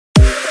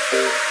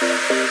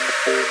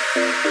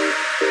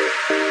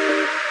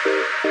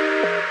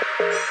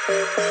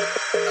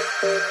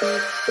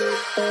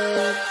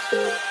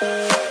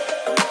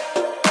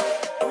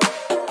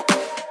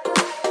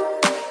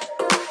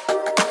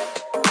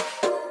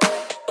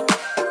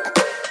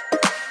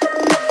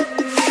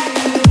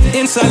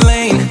Inside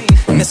lane,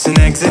 missing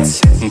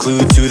exits,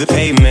 glued to the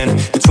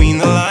pavement. Between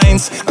the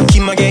lines, I'll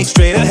keep my gaze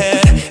straight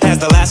ahead as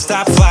the last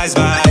stop flies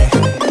by.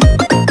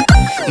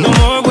 No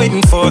more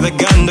waiting for the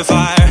gun to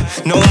fire,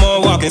 no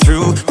more walking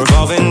through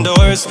revolving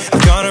doors.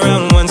 I've gone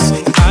around once,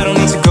 and I don't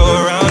need to go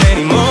around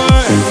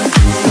anymore.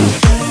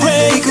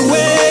 Break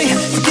away,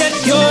 forget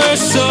your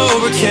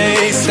sober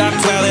case. Stop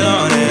dwelling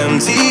on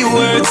empty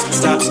words,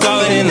 stop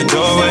stalling in the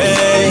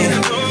doorway,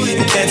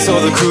 and cancel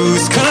the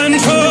cruise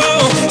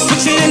control.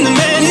 Switch it in the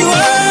manual.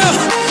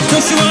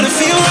 Don't you wanna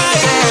feel right?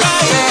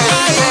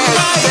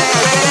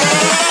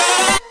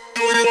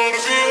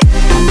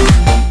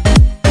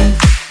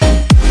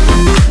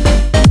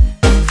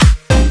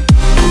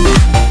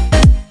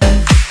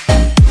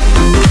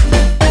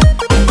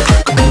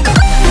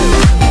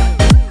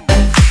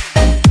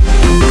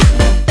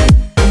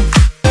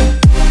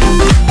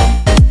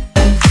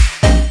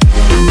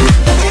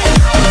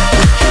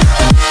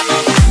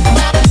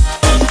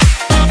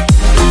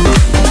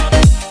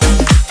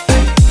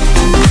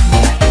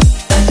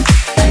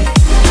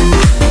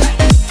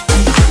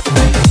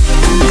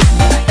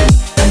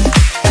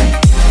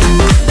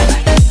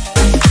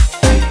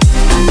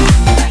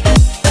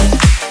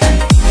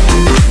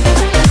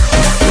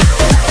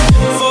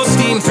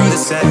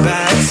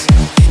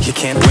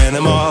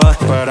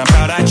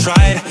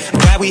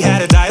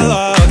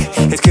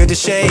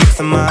 Shape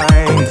the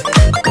mind,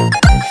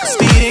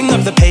 speeding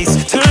up the pace,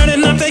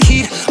 turning up the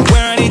heat,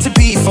 where I need to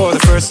be for the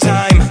first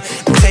time.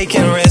 I'm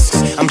taking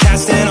risks, I'm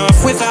casting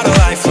off without a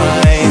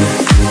lifeline.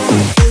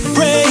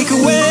 Break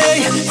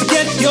away,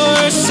 forget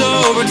your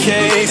sober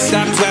case.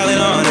 Stop dwelling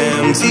on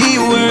empty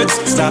words,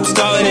 stop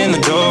stalling in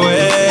the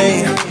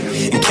doorway,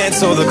 and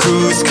cancel the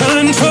cruise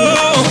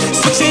control.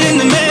 Switch it in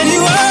the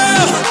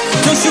manual.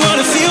 Don't you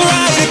wanna feel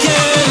right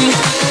again?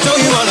 Don't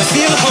you wanna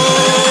feel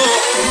whole?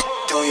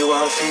 Don't you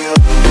wanna feel?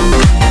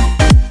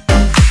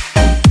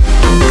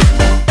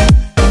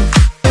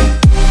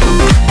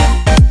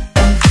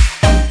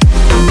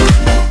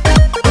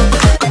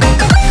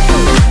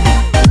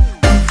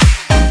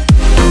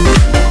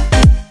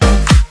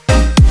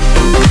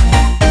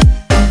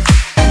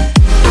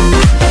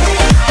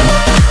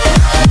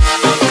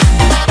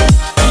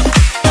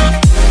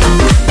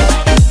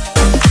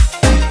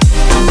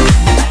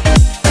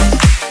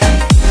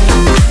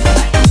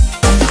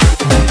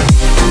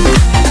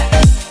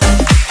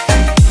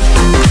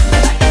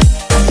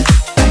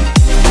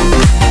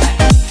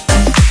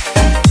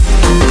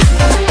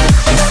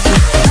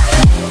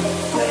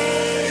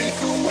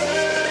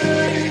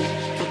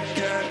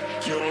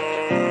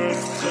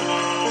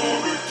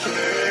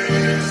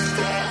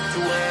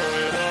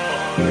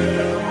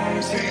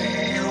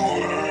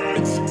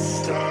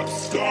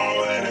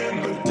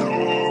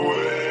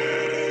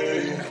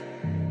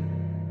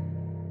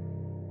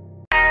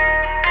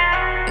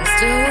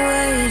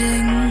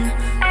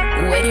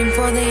 Waiting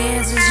for the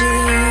answers to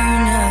the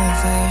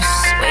universe,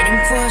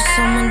 waiting for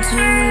someone to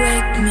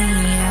wake me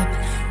up,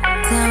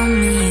 tell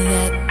me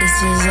that this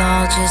is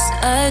all just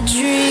a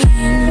dream.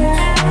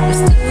 I'm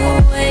still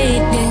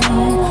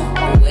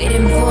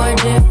waiting for a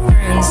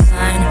different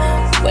sign,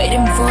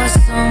 waiting for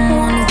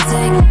someone to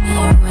take me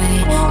away,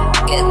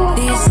 get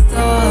these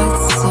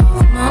thoughts off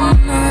my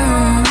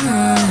mind.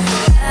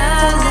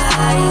 As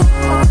I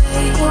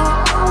wait,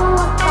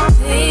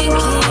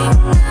 thinking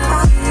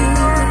of you,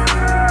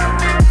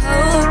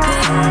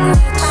 hoping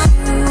that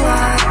you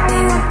are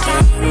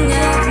thinking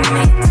of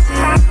me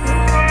too.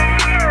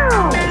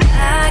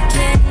 I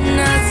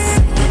cannot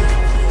sleep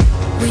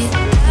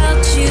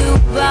without you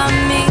by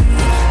me,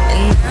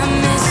 and I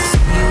miss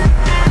you,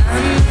 I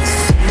miss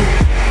you,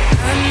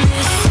 I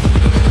miss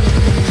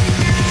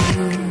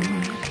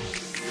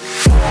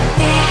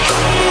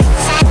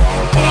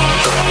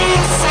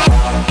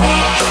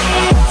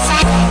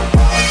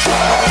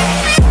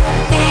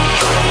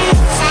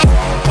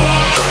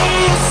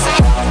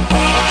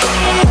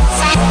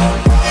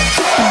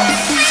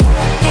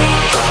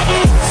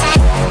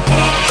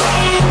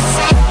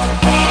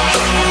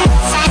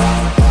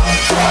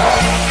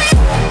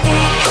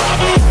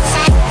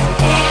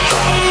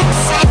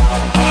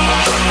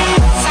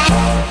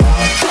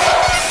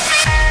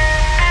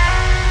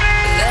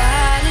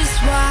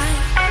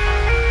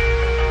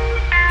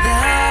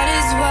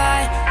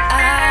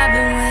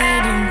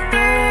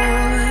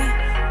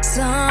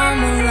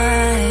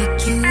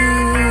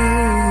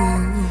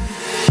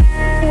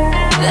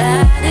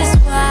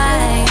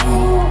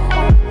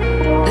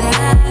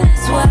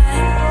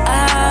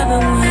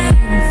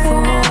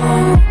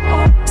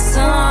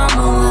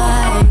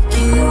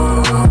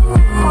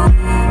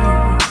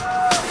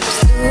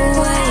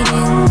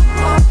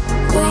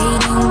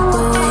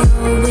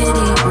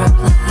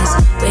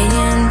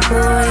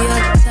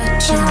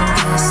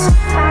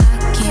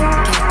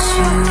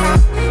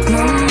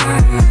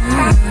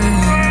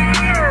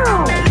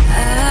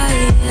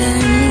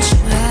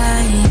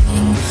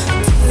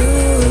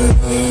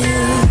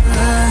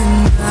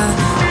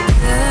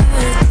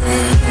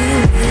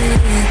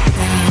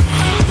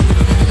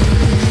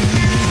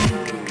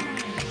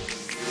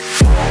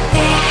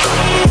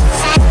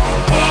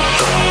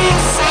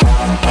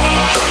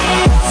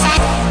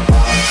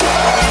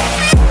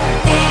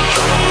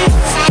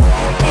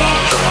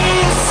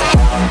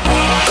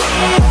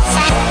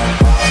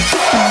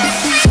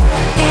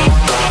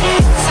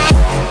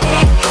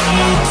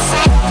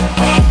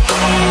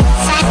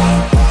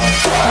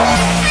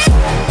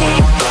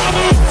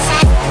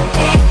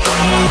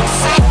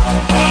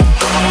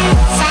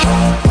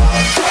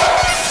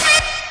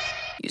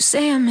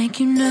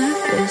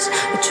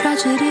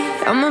tragedy,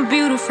 I'm a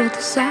beautiful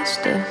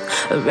disaster,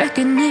 a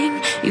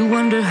reckoning. You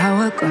wonder how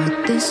I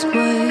got this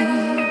way.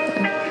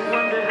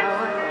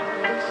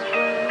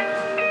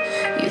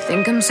 You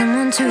think I'm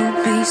someone to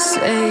be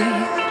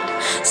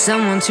saved,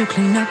 someone to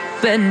clean up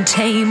and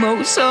tame.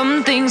 Oh,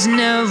 some things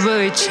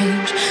never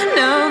change,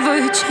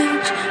 never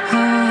change.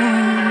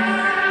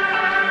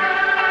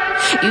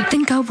 You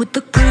think I would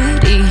look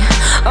pretty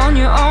on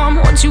your arm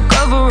once you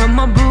cover up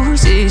my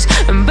bruises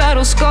and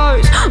battle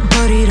scars,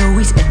 but it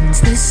always ends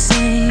the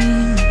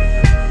same.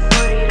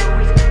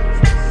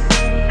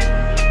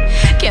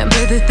 Can't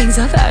bear the things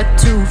I've had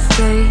to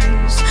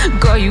face,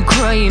 got you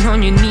crying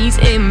on your knees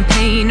in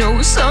pain.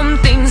 Oh, some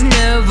things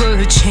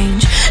never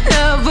change,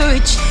 never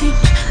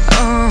change.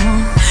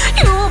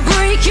 You'll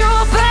break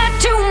your back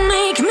to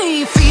make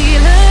me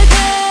feel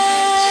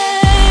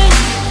again,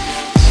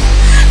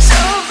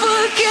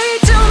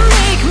 suffocate to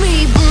make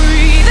me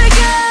breathe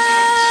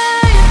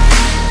again,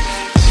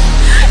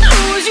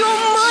 lose your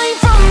mind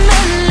from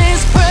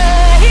endless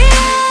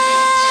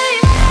pain.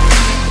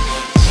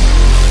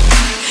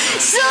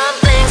 Some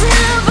things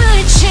never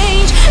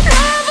change,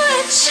 never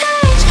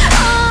change.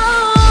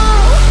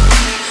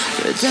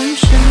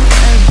 Redemption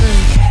never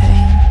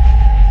came.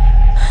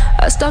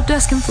 I stopped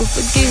asking for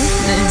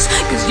forgiveness,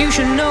 cause you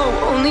should know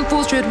only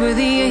fools tread where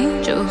the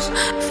angels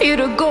fear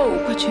to go,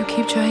 but you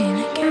keep trying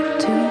to get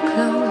too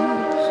close.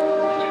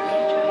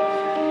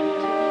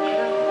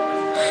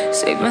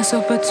 Save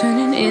myself by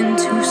turning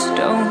into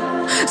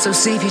stone, so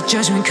save your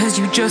judgment cause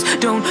you just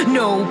don't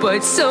know.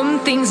 But some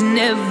things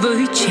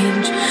never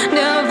change,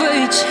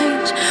 never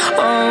change.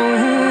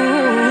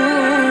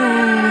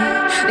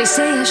 They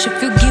say I should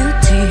feel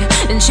guilty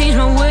and change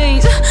my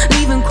ways,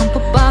 leaving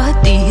crumpled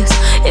bodies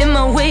in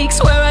my wake.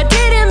 Swear I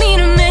didn't mean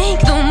to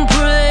make them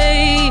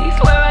break,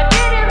 swear I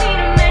didn't mean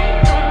to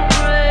make them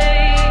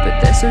break. But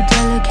they're so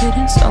delicate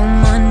and so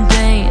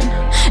mundane,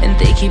 and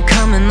they keep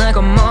coming like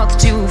a moth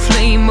to a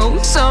flame. Oh,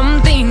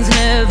 some things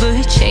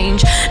never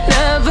change,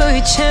 never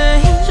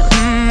change.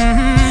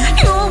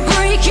 You'll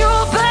break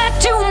your back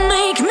to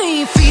make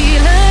me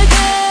feel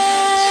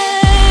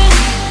again,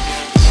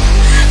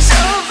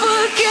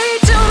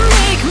 suffocate to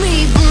make me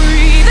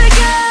breathe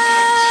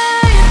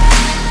again,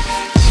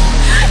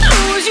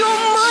 lose your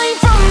mind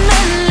from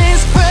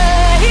endless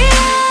pain.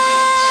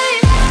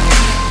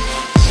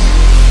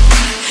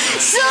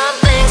 Some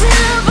things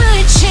never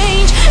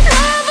change,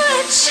 never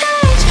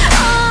change.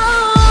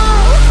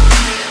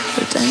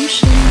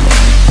 Redemption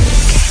never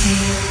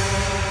came.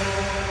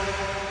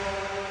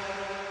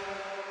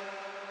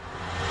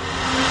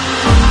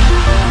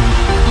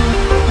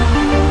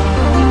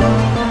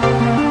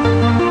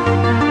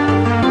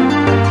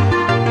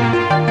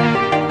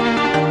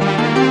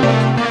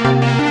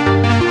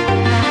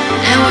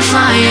 And we're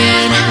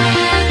flying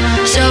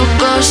so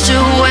close to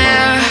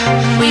where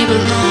we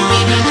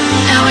belong,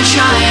 and we're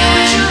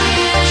trying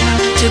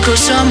to go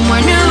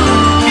somewhere new.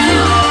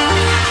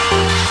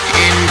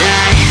 And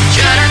I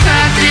try to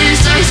crack this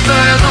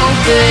iceberg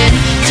open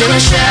till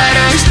it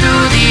shatters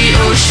through the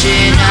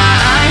ocean.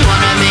 I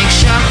wanna make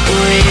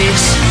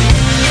shockwaves,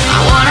 I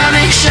wanna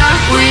make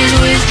shockwaves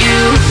with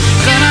you.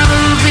 Gonna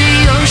move the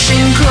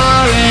ocean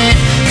current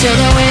till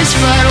the waves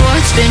flood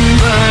what's been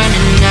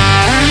burning.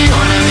 I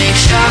wanna make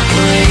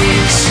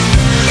shockwaves,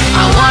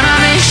 I wanna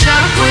make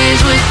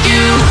shockwaves with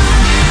you.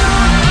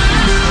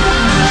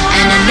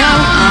 And I know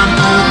I'm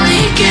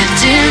only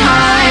getting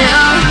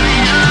higher,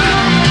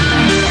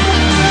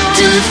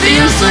 till it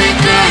feels like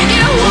I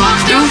can walk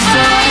through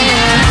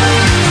fire.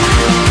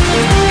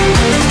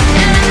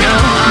 And I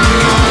know I'm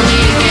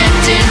only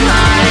getting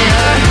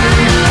higher,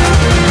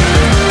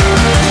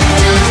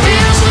 till it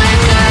feels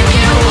like I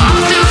can walk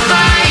through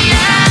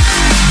fire.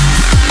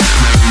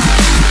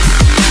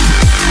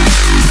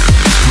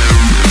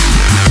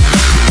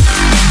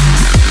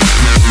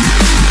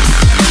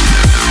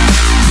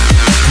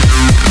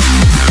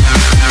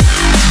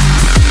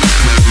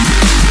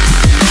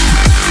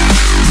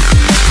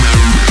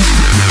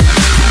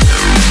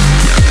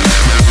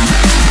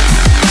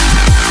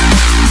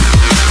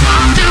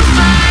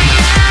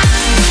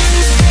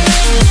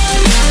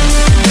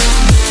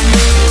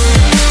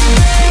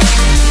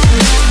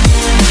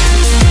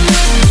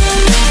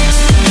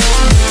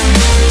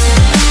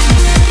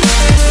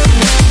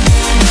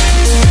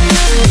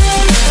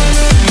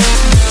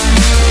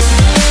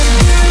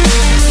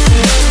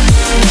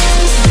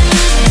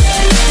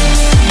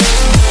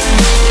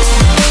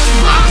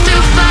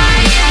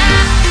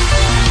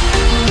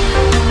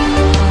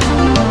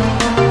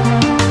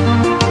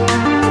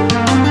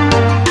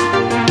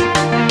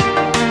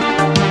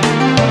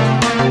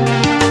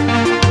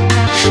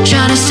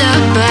 Trying to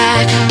step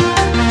back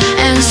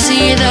and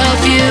see the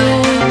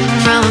view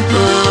from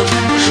above,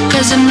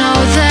 cause I know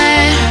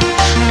that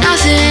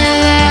nothing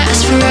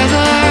lasts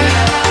forever.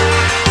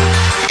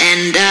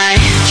 And I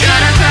try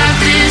to crack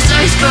this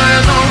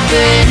iceberg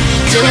open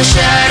till it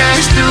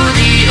shatters through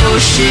the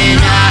ocean.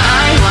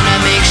 I wanna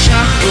make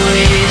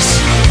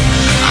shockwaves,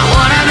 I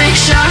wanna make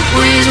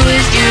shockwaves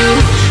with you.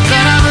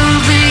 Gonna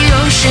move the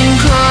ocean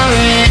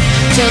current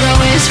till the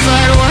waves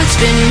flood what's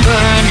been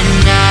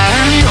burning.